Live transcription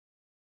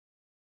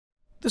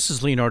This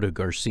is Leonardo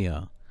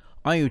Garcia,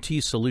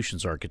 IoT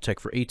Solutions Architect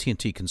for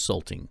AT&T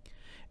Consulting,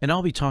 and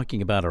I'll be talking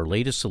about our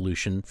latest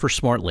solution for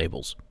smart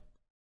labels.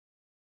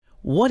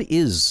 What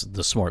is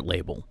the Smart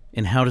Label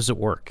and how does it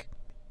work?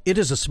 It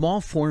is a small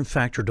form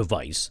factor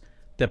device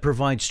that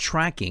provides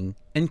tracking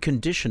and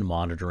condition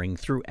monitoring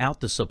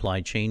throughout the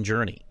supply chain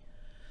journey.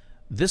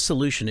 This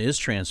solution is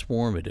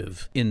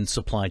transformative in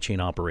supply chain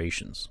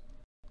operations.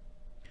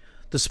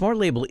 The Smart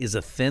Label is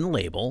a thin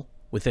label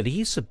with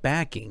adhesive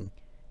backing,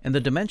 and the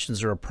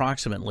dimensions are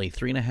approximately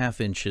 3.5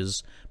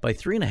 inches by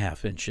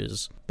 3.5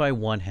 inches by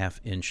 1/2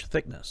 inch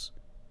thickness.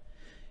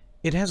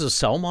 It has a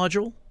cell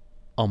module,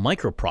 a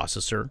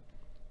microprocessor,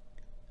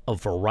 a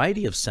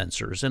variety of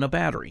sensors, and a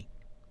battery.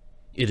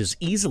 It is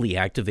easily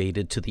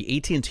activated to the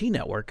AT&T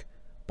network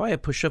by a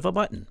push of a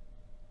button.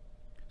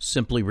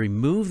 Simply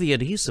remove the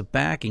adhesive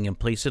backing and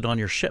place it on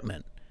your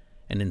shipment,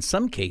 and in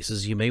some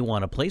cases you may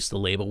want to place the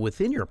label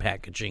within your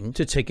packaging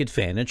to take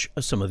advantage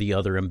of some of the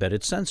other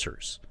embedded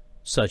sensors,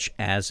 such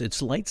as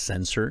its light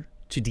sensor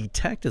to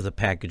detect if the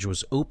package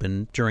was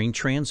open during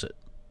transit.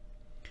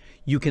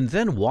 You can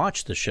then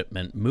watch the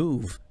shipment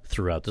move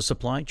throughout the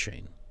supply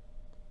chain.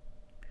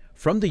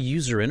 From the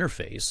user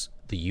interface,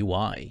 the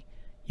UI,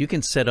 you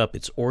can set up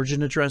its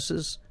origin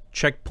addresses,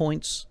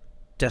 checkpoints,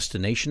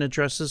 destination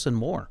addresses, and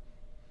more.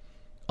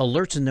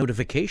 Alerts and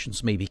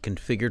notifications may be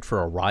configured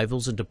for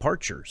arrivals and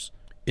departures.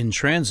 In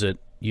transit,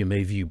 you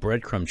may view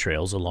breadcrumb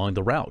trails along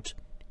the route,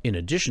 in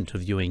addition to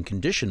viewing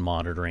condition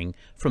monitoring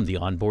from the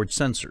onboard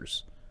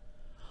sensors.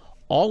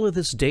 All of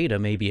this data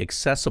may be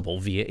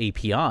accessible via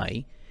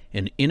API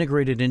and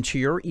integrated into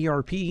your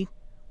ERP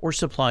or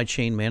supply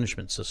chain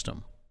management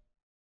system.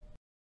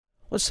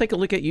 Let's take a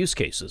look at use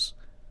cases.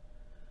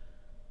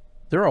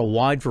 There are a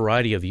wide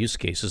variety of use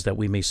cases that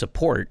we may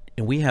support,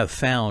 and we have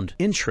found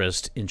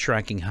interest in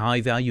tracking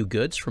high-value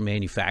goods from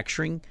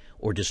manufacturing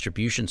or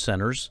distribution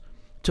centers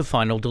to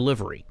final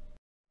delivery.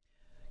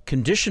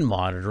 Condition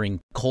monitoring,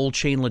 cold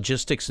chain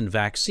logistics and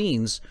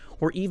vaccines,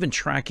 or even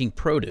tracking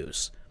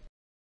produce.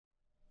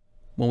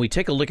 When we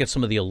take a look at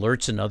some of the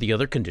alerts and the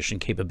other condition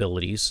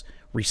capabilities,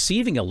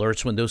 receiving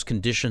alerts when those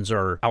conditions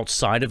are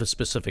outside of a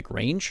specific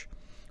range,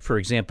 for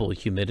example,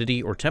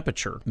 humidity or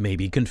temperature, may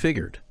be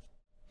configured.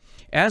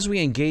 As we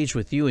engage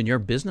with you in your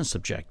business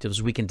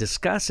objectives, we can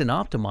discuss and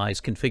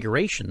optimize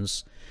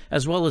configurations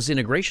as well as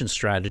integration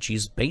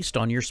strategies based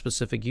on your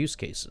specific use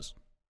cases.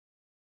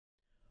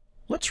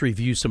 Let's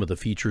review some of the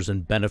features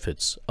and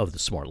benefits of the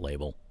Smart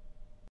Label.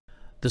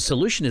 The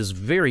solution is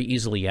very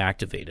easily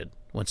activated,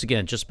 once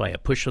again, just by a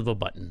push of a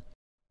button.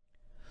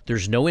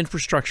 There's no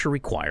infrastructure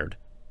required.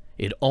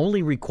 It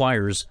only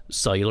requires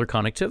cellular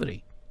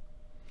connectivity.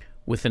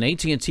 With an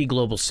AT&T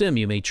Global SIM,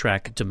 you may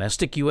track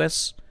domestic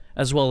US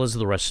as well as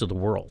the rest of the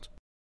world.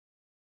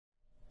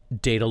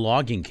 Data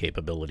logging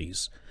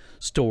capabilities,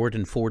 stored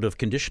and forward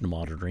condition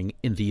monitoring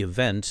in the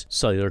event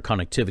cellular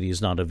connectivity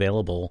is not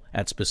available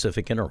at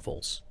specific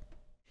intervals.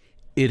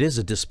 It is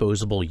a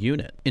disposable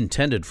unit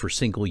intended for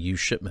single-use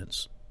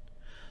shipments.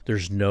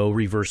 There's no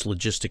reverse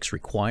logistics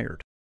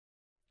required.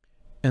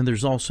 And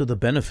there's also the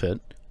benefit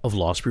of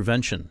loss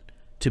prevention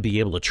to be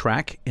able to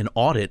track and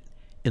audit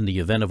in the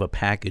event of a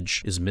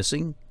package is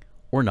missing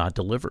or not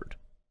delivered.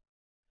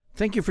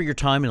 Thank you for your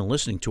time and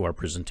listening to our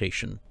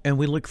presentation, and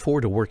we look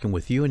forward to working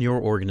with you and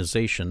your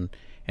organization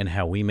and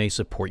how we may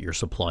support your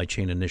supply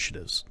chain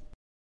initiatives.